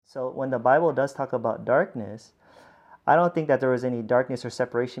So when the Bible does talk about darkness, I don't think that there was any darkness or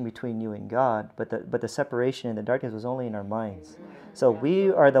separation between you and God, but the separation and the darkness was only in our minds. So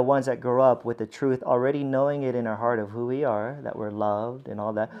we are the ones that grow up with the truth, already knowing it in our heart of who we are, that we're loved and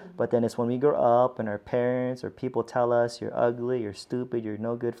all that. But then it's when we grow up and our parents or people tell us, you're ugly, you're stupid, you're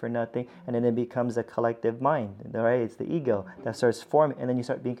no good for nothing, and then it becomes a collective mind, right? It's the ego that starts forming, and then you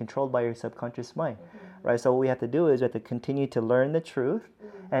start being controlled by your subconscious mind, right? So what we have to do is we have to continue to learn the truth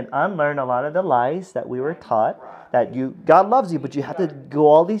and unlearn a lot of the lies that we were taught, that God loves you, but you have to go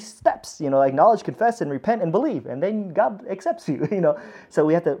all these steps, acknowledge, confess, and repent and believe, and then God accepts you, So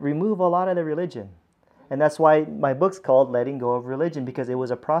we have to remove a lot of the religion. And that's why my book's called Letting Go of Religion, because it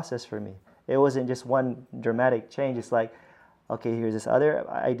was a process for me. It wasn't just one dramatic change. It's like, okay, here's this other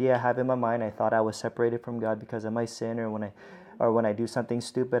idea I have in my mind. I thought I was separated from God because of my sin, or when I do something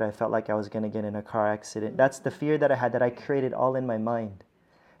stupid, I felt like I was going to get in a car accident. That's the fear that I had, that I created all in my mind.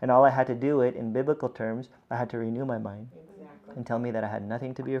 And all I had to do it in biblical terms, I had to renew my mind and tell me that I had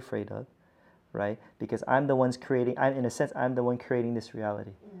nothing to be afraid of, right? Because I'm the one creating this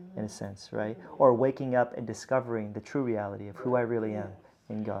reality, in a sense, right? Or waking up and discovering the true reality of who I really am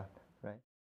in God.